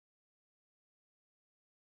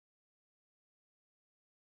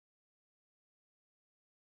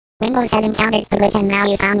Windows has encountered the glitch and now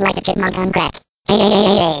you sound like a chipmunk on crack.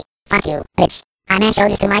 Hey. Fuck you, bitch. I'm Ash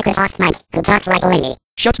this to Microsoft Mike, who talks like a lady.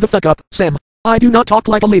 Shut the fuck up, Sam. I do not talk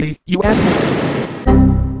like a lady, you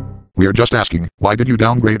asshole. We're just asking, why did you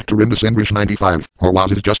downgrade to Windows English 95, or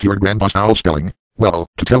was it just your grandpa's foul spelling? Well,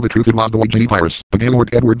 to tell the truth it was the YG virus, the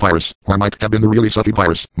Gaylord Edward virus, or might have been the really sucky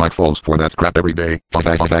virus. Mike falls for that crap every day.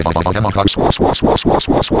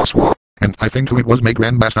 And I think it was my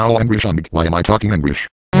grandpa's foul English. Why am I talking English?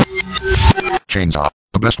 Chainsaw,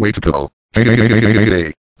 the best way to go.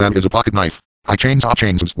 Hey. That is a pocket knife. I chainsaw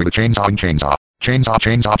chainsaws with a chainsawing chainsaw.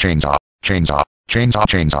 Chainsaw.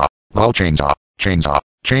 Lol chainsaw. Chainsaw.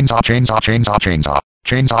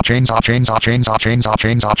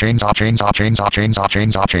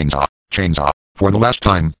 For the last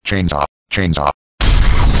time, chainsaw.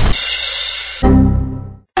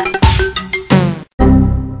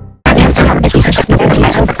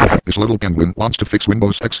 This little penguin wants to fix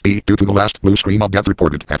Windows XP due to the last blue screen of death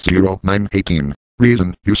reported at 0918.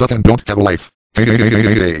 Reason, you suck and don't have a life.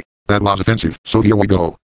 Hey. That was offensive, so here we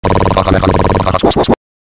go.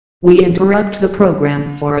 We interrupt the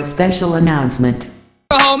program for a special announcement.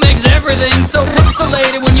 Alcohol makes everything so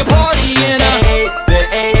pixelated when you party in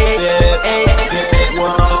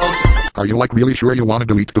Are you like really sure you want to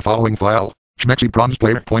delete the following file? Schmexy Prawns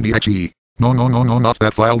Player .exe. No, not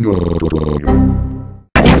that file.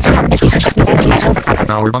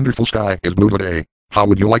 Our wonderful sky is blue today. How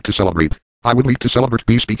would you like to celebrate? I would like to celebrate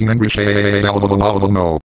be speaking English.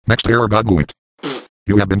 No. Next error God it.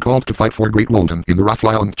 You have been called to fight for Great Walden in the Ruffle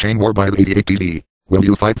Island chain war by the 88TD. Will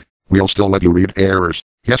you fight? We'll still let you read errors.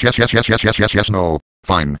 Yes, no.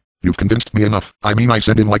 Fine. You've convinced me enough. I mean I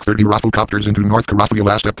sent in like 30 Rafflecopters into North Korea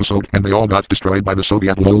last episode and they all got destroyed by the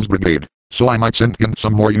Soviet Lulz Brigade. So I might send in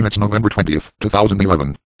some more units November 20th,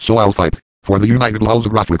 2011. So I'll fight. For the United Lulz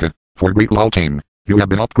of Rafflica. For Great Lultain. You have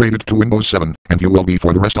been upgraded to Windows 7 and you will be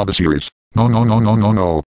for the rest of the series. No.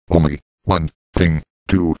 Only one thing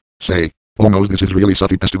to say. Oh no, this is really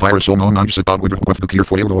sucky pest virus. So no, just about with the gear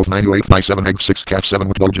for of 9857 egg 6 calf 7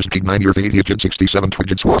 with just keep 9 year 8 hit 67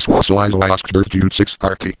 twidget so I ask birth Jude 6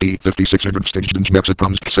 RTP 5600 staged in Schmex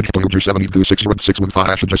proms such to 70 6 with 5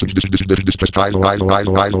 ash just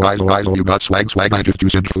you got swag I just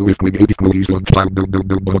use it if we gave clues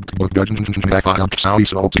Sally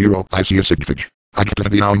so 0 I see a significant. I get to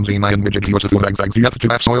be now in Z9 midget he was a full bag you have to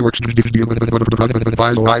have soil works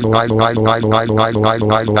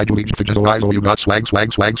you got swag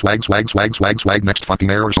next fucking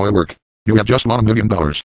error soil work. You have just won $1 million.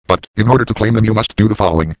 But, in order to claim them you must do the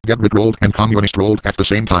following. Get rickrolled and communist rolled at the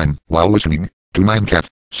same time, while listening to 9cat.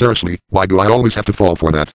 Seriously, why do I always have to fall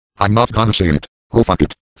for that? I'm not gonna say it. Oh fuck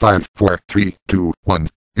it. 5, 4, 3, 2, 1.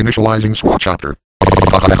 Initializing SWA chapter.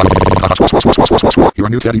 Your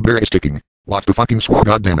new teddy bear is ticking. What the fucking SWA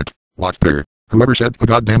goddammit. What bear? Whoever said a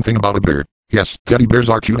goddamn thing about a bear? Yes, teddy bears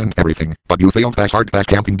are cute and everything, but you failed as hard as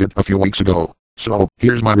camping did a few weeks ago. So,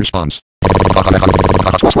 here's my response. But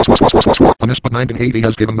 1980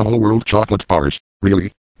 has given the whole world chocolate bars.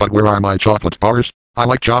 Really? But where are my chocolate bars? I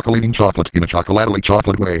like chocolating chocolate in a chocolately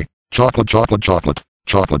chocolate way. Chocolate.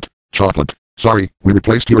 Sorry, we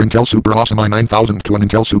replaced your Intel Super Awesome i9000 to an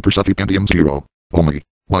Intel Super Sucky Pentium 0. Only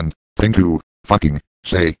one thing to fucking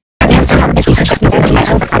say.